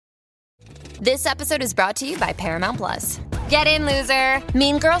This episode is brought to you by Paramount Plus. Get in, loser!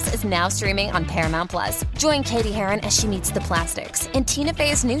 Mean Girls is now streaming on Paramount Plus. Join Katie Heron as she meets the plastics in Tina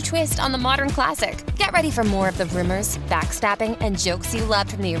Fey's new twist on the modern classic. Get ready for more of the rumors, backstabbing, and jokes you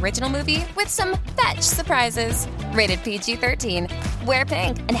loved from the original movie with some fetch surprises. Rated PG-13. Wear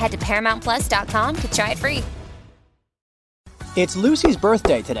pink and head to ParamountPlus.com to try it free. It's Lucy's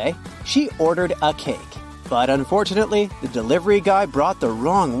birthday today. She ordered a cake, but unfortunately, the delivery guy brought the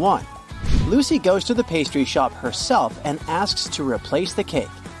wrong one. Lucy goes to the pastry shop herself and asks to replace the cake.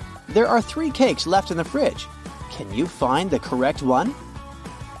 There are 3 cakes left in the fridge. Can you find the correct one?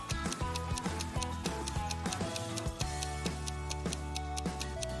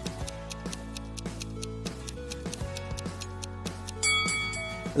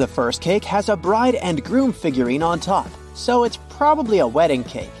 The first cake has a bride and groom figurine on top, so it's probably a wedding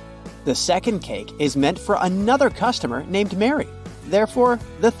cake. The second cake is meant for another customer named Mary. Therefore,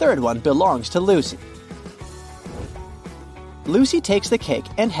 the third one belongs to Lucy. Lucy takes the cake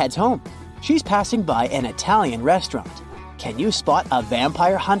and heads home. She's passing by an Italian restaurant. Can you spot a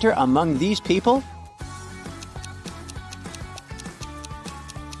vampire hunter among these people?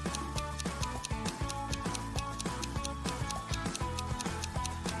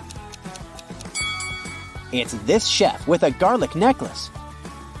 It's this chef with a garlic necklace.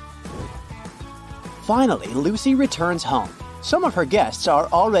 Finally, Lucy returns home. Some of her guests are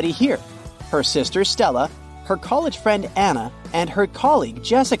already here. Her sister Stella, her college friend Anna, and her colleague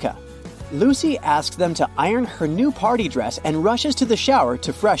Jessica. Lucy asks them to iron her new party dress and rushes to the shower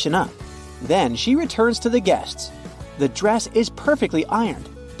to freshen up. Then she returns to the guests. The dress is perfectly ironed,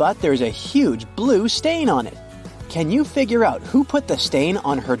 but there's a huge blue stain on it. Can you figure out who put the stain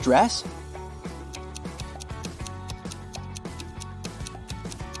on her dress?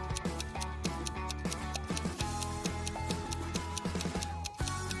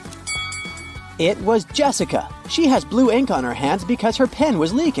 It was Jessica. She has blue ink on her hands because her pen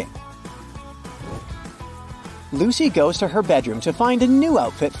was leaking. Lucy goes to her bedroom to find a new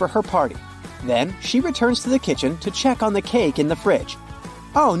outfit for her party. Then she returns to the kitchen to check on the cake in the fridge.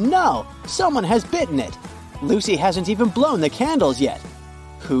 Oh no! Someone has bitten it! Lucy hasn't even blown the candles yet.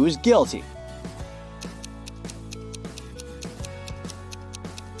 Who's guilty?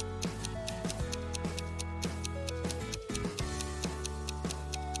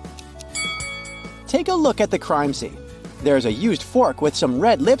 Take a look at the crime scene. There's a used fork with some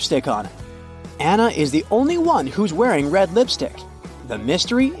red lipstick on it. Anna is the only one who's wearing red lipstick. The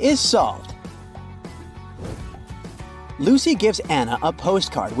mystery is solved. Lucy gives Anna a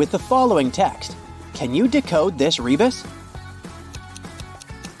postcard with the following text. Can you decode this rebus?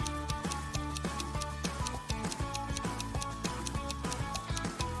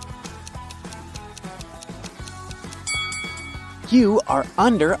 You are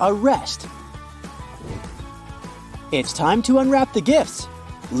under arrest. It's time to unwrap the gifts.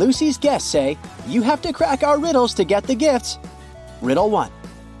 Lucy's guests say, you have to crack our riddles to get the gifts. Riddle 1.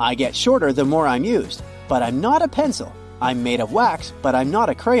 I get shorter the more I'm used, but I'm not a pencil. I'm made of wax, but I'm not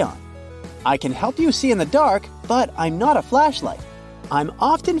a crayon. I can help you see in the dark, but I'm not a flashlight. I'm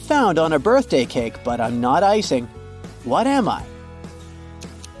often found on a birthday cake, but I'm not icing. What am I?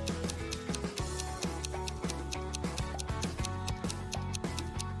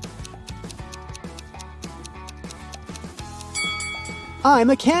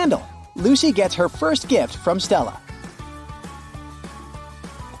 I'm a candle. Lucy gets her first gift from Stella.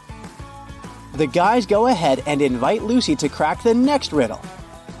 The guys go ahead and invite Lucy to crack the next riddle.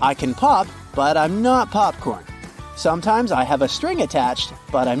 I can pop, but I'm not popcorn. Sometimes I have a string attached,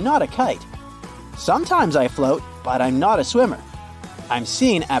 but I'm not a kite. Sometimes I float, but I'm not a swimmer. I'm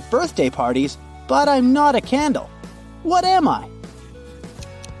seen at birthday parties, but I'm not a candle. What am I?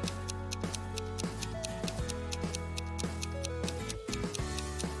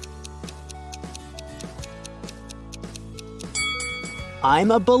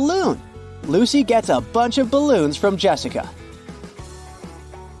 I'm a balloon. Lucy gets a bunch of balloons from Jessica.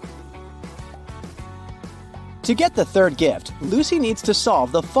 To get the third gift, Lucy needs to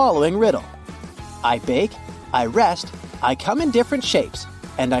solve the following riddle. I bake, I rest, I come in different shapes,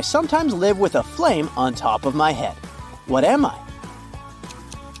 and I sometimes live with a flame on top of my head. What am I?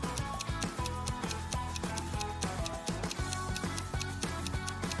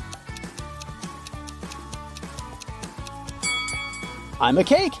 I'm a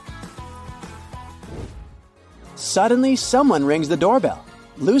cake. Suddenly, someone rings the doorbell.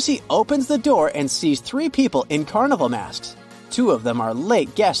 Lucy opens the door and sees 3 people in carnival masks. 2 of them are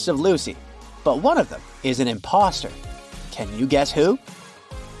late guests of Lucy, but one of them is an imposter. Can you guess who?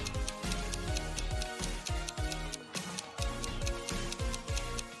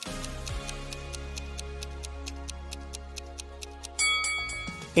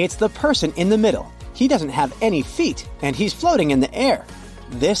 It's the person in the middle. He doesn't have any feet, and he's floating in the air.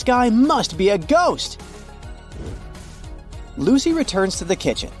 This guy must be a ghost. Lucy returns to the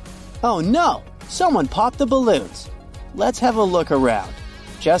kitchen. Oh no! Someone popped the balloons. Let's have a look around.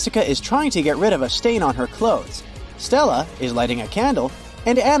 Jessica is trying to get rid of a stain on her clothes. Stella is lighting a candle,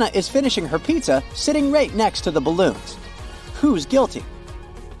 and Anna is finishing her pizza sitting right next to the balloons. Who's guilty?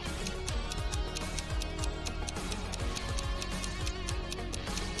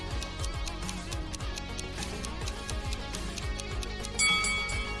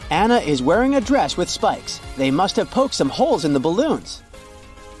 Anna is wearing a dress with spikes. They must have poked some holes in the balloons.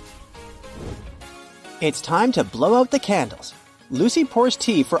 It's time to blow out the candles. Lucy pours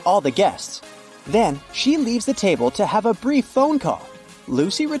tea for all the guests. Then she leaves the table to have a brief phone call.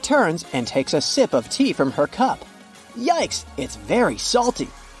 Lucy returns and takes a sip of tea from her cup. Yikes, it's very salty.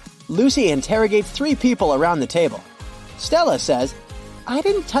 Lucy interrogates 3 people around the table. Stella says, I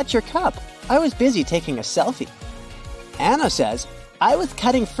didn't touch your cup. I was busy taking a selfie. Anna says, I was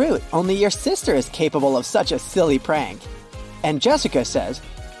cutting fruit, only your sister is capable of such a silly prank. And Jessica says,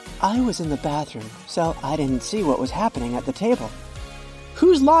 I was in the bathroom, so I didn't see what was happening at the table.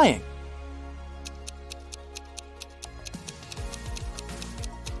 Who's lying?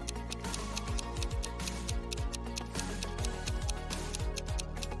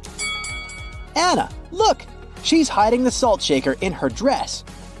 Anna, look! She's hiding the salt shaker in her dress.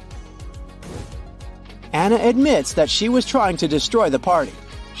 Anna admits that she was trying to destroy the party.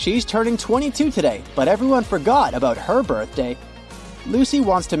 She's turning 22 today, but everyone forgot about her birthday. Lucy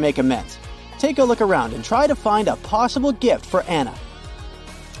wants to make amends. Take a look around and try to find a possible gift for Anna.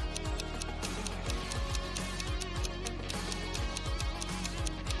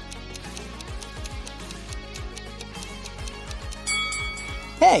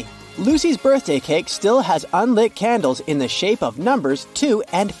 Hey, Lucy's birthday cake still has unlit candles in the shape of numbers 2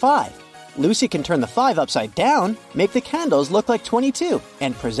 and 5. Lucy can turn the 5 upside down, make the candles look like 22,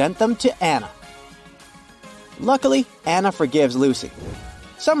 and present them to Anna. Luckily, Anna forgives Lucy.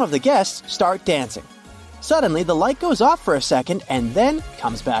 Some of the guests start dancing. Suddenly, the light goes off for a second and then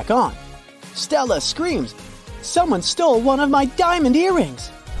comes back on. Stella screams, Someone stole one of my diamond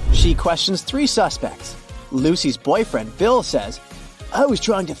earrings! She questions 3 suspects. Lucy's boyfriend, Bill, says, I was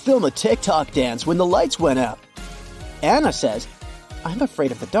trying to film a TikTok dance when the lights went out. Anna says, I'm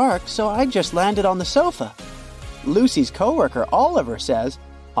afraid of the dark, so I just landed on the sofa. Lucy's coworker, Oliver, says,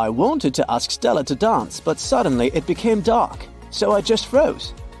 I wanted to ask Stella to dance, but suddenly it became dark, so I just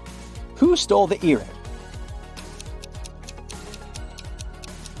froze. Who stole the earring?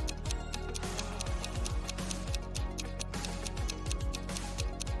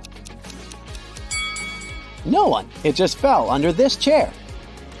 No one. It just fell under this chair.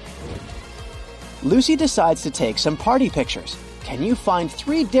 Lucy decides to take some party pictures. Can you find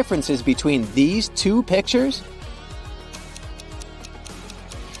 3 differences between these 2 pictures?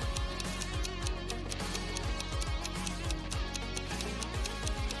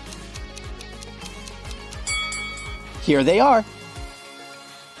 Here they are.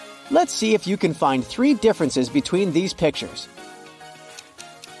 Let's see if you can find 3 differences between these pictures.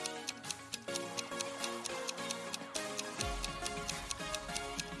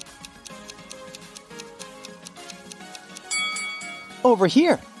 Over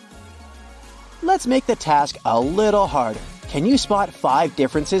here. Let's make the task a little harder. Can you spot 5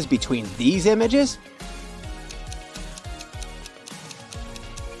 differences between these images?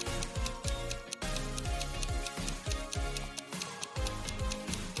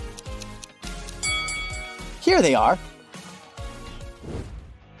 Here they are.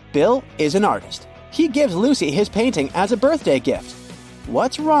 Bill is an artist. He gives Lucy his painting as a birthday gift.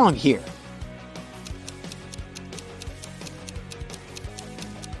 What's wrong here?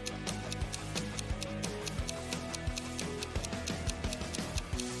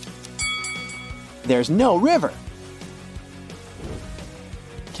 There's no river.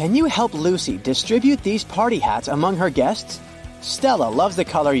 Can you help Lucy distribute these party hats among her guests? Stella loves the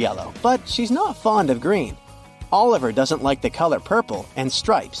color yellow, but she's not fond of green. Oliver doesn't like the color purple and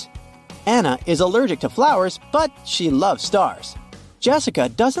stripes. Anna is allergic to flowers, but she loves stars. Jessica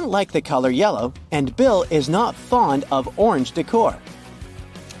doesn't like the color yellow, and Bill is not fond of orange decor.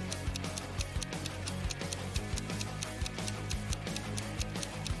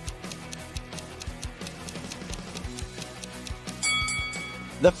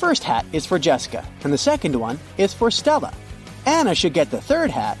 The first hat is for Jessica, and the second one is for Stella. Anna should get the 3rd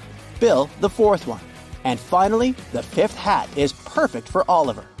hat, Bill the 4th one. And finally, the 5th hat is perfect for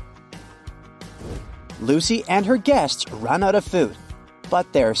Oliver. Lucy and her guests run out of food,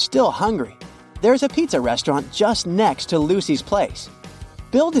 but they're still hungry. There's a pizza restaurant just next to Lucy's place.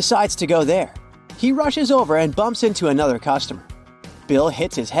 Bill decides to go there. He rushes over and bumps into another customer. Bill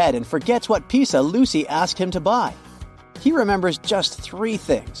hits his head and forgets what pizza Lucy asked him to buy. He remembers just 3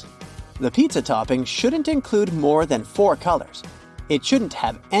 things. The pizza topping shouldn't include more than 4 colors. It shouldn't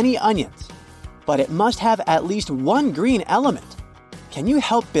have any onions. But it must have at least 1 green element. Can you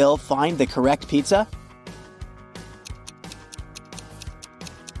help Bill find the correct pizza?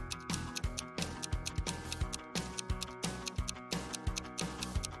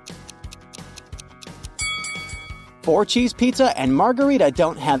 Four-cheese pizza and margarita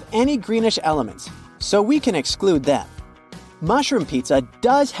don't have any greenish elements, so we can exclude them. Mushroom pizza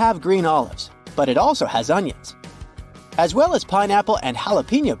does have green olives, but it also has onions, as well as pineapple and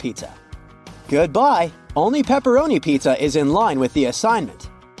jalapeno pizza. Goodbye, only pepperoni pizza is in line with the assignment.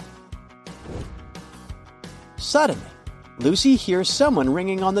 Suddenly, Lucy hears someone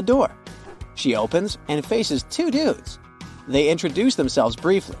ringing on the door. She opens and faces 2 dudes. They introduce themselves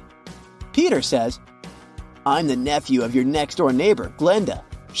briefly. Peter says, "I'm the nephew of your next-door neighbor, Glenda.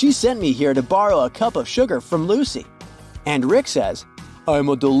 She sent me here to borrow a cup of sugar from Lucy." And Rick says, "I'm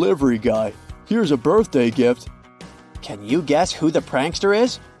a delivery guy. Here's a birthday gift." Can you guess who the prankster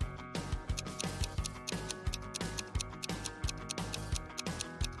is?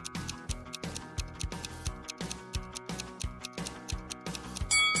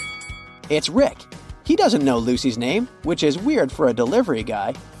 It's Rick. He doesn't know Lucy's name, which is weird for a delivery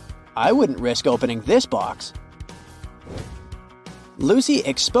guy. I wouldn't risk opening this box. Lucy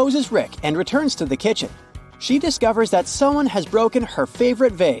exposes Rick and returns to the kitchen. She discovers that someone has broken her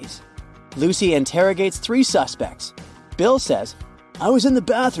favorite vase. Lucy interrogates 3 suspects. Bill says, "I was in the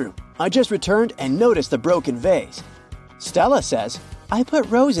bathroom. I just returned and noticed the broken vase." Stella says, "I put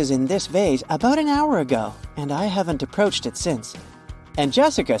roses in this vase about an hour ago, and I haven't approached it since." And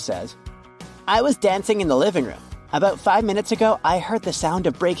Jessica says, "I was dancing in the living room. About 5 minutes ago, I heard the sound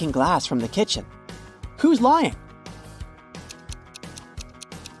of breaking glass from the kitchen." Who's lying?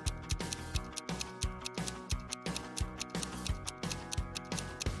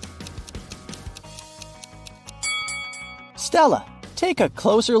 Stella, take a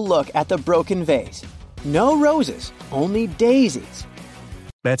closer look at the broken vase. No roses, only daisies.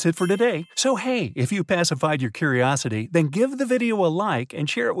 That's it for today. So hey, if you pacified your curiosity, then give the video a like and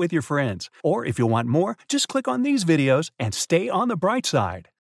share it with your friends. Or if you want more, just click on these videos and stay on the bright side.